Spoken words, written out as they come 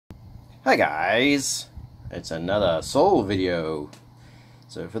Hi guys, it's another Soul video.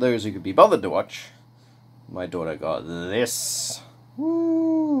 So for those who could be bothered to watch, my daughter got this.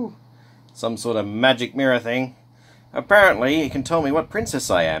 Woo! Some sort of magic mirror thing. Apparently it can tell me what princess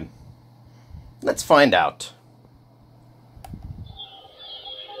I am. Let's find out.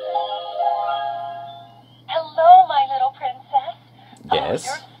 Hello, my little princess. Yes?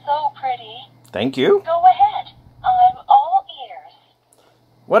 Oh, you're so pretty. Thank you. Go ahead. I'm all ears.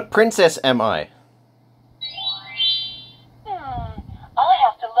 What princess am I? I'll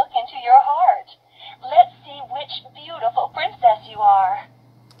have to look into your heart. Let's see which beautiful princess you are.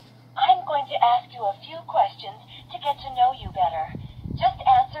 I'm going to ask you a few questions to get to know you better. Just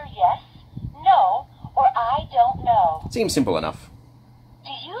answer yes, no, or I don't know. Seems simple enough.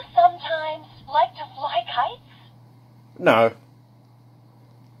 Do you sometimes like to fly kites? No.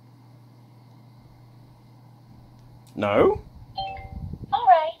 No? All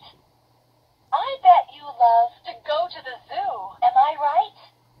right. I bet you love to go to the zoo. Am I right?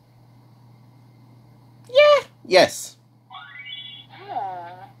 Yeah. Yes.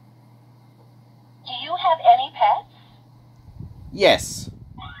 Do you have any pets? Yes.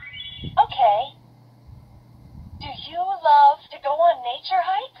 Okay. Do you love to go on nature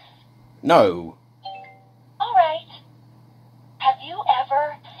hikes? No. All right. Have you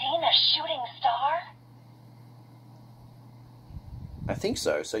ever seen a shooting star? I think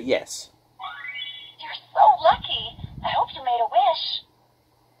so, so yes. You're so lucky. I hope you made a wish.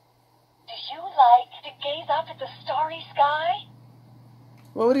 Do you like to gaze up at the starry sky?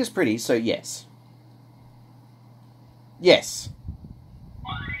 Well, it is pretty, so yes. Yes.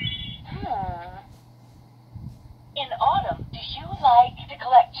 In autumn, do you like to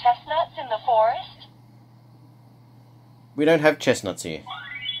collect chestnuts in the forest? We don't have chestnuts here.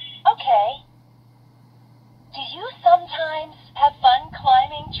 Okay. Do you sometimes have fun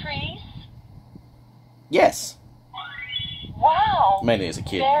climbing trees? Yes. Wow. Mainly as a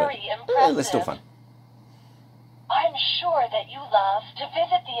kid, Very but impressive. they're still fun. I'm sure that you love to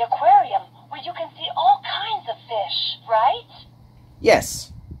visit the aquarium where you can see all kinds of fish, right?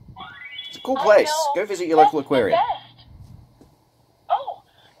 Yes. It's a cool I place. know. Go visit your local That's the aquarium. best. Oh,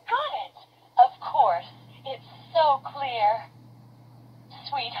 got it. Of course. It's so clear.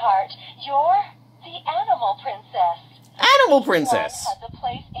 Sweetheart, you're the animal princess. Animal Each princess! one has a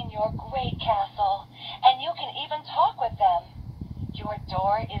place in your great castle, and you can even talk with them. Your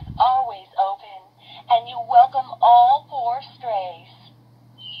door is always open, and you welcome all 4 strays.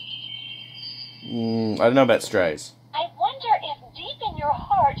 I don't know about strays. I wonder if deep in your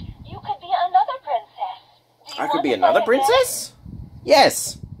heart you could be another princess. Do you I could want be to another play again? princess?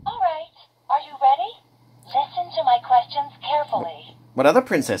 Yes. All right. Are you ready? Listen to my questions carefully. What other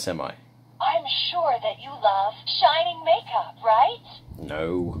princess am I? I'm sure that you love shining makeup, right?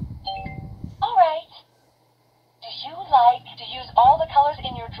 No. All right. Do you like to use all the colors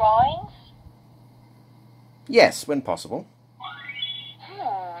in your drawings? Yes, when possible.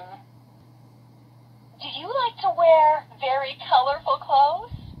 Do you like to wear very colorful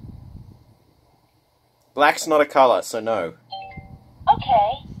clothes? Black's not a colour, so no.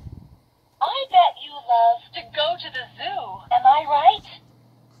 Okay. I bet you love to go to the zoo. Am I right?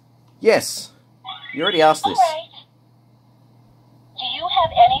 Yes. You already asked All this. right. Do you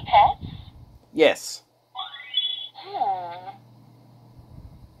have any pets? Yes.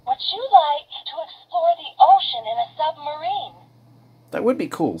 Would you like to explore the ocean in a submarine? That would be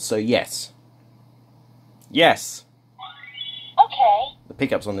cool, so yes. Yes. Okay. The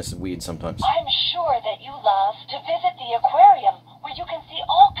pickups on this are weird sometimes. I'm sure that you love to visit the aquarium where you can see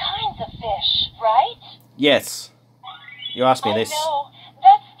all kinds of fish, right? Yes. You asked me this. I know.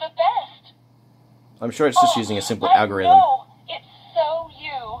 That's the best. I'm sure it's just using a simple I algorithm. know. It's so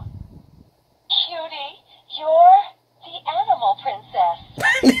you. Cutie, you're the animal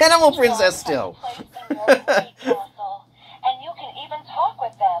princess. Animal princess still. Place in your great castle, and you can even talk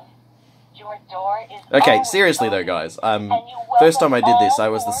with them. Your door is Okay, always seriously though, open, guys. and you First time I welcome did this, I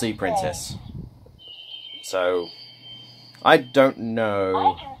all was the 4 sea strays. princess. So, I don't know.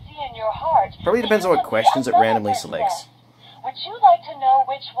 I can see in your heart. Probably that depends you on what could be questions it another randomly princess. selects. Would you like to know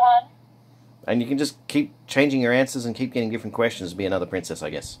which one? And you can just keep changing your answers and keep getting different questions to be another princess, I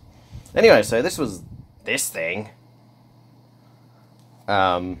guess. Anyway, so this was this thing.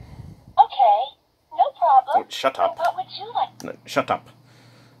 Okay, no problem. Shut So up. what would you like? No, shut up.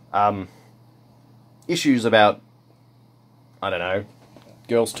 Issues about, I don't know,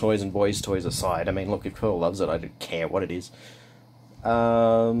 girls' toys and boys' toys aside. I mean, look, if Pearl loves it, I don't care what it is.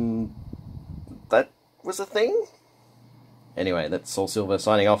 That was a thing? Anyway, that's SoulSilver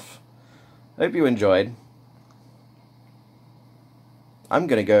signing off. Hope you enjoyed. I'm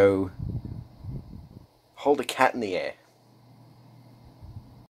gonna go hold a cat in the air.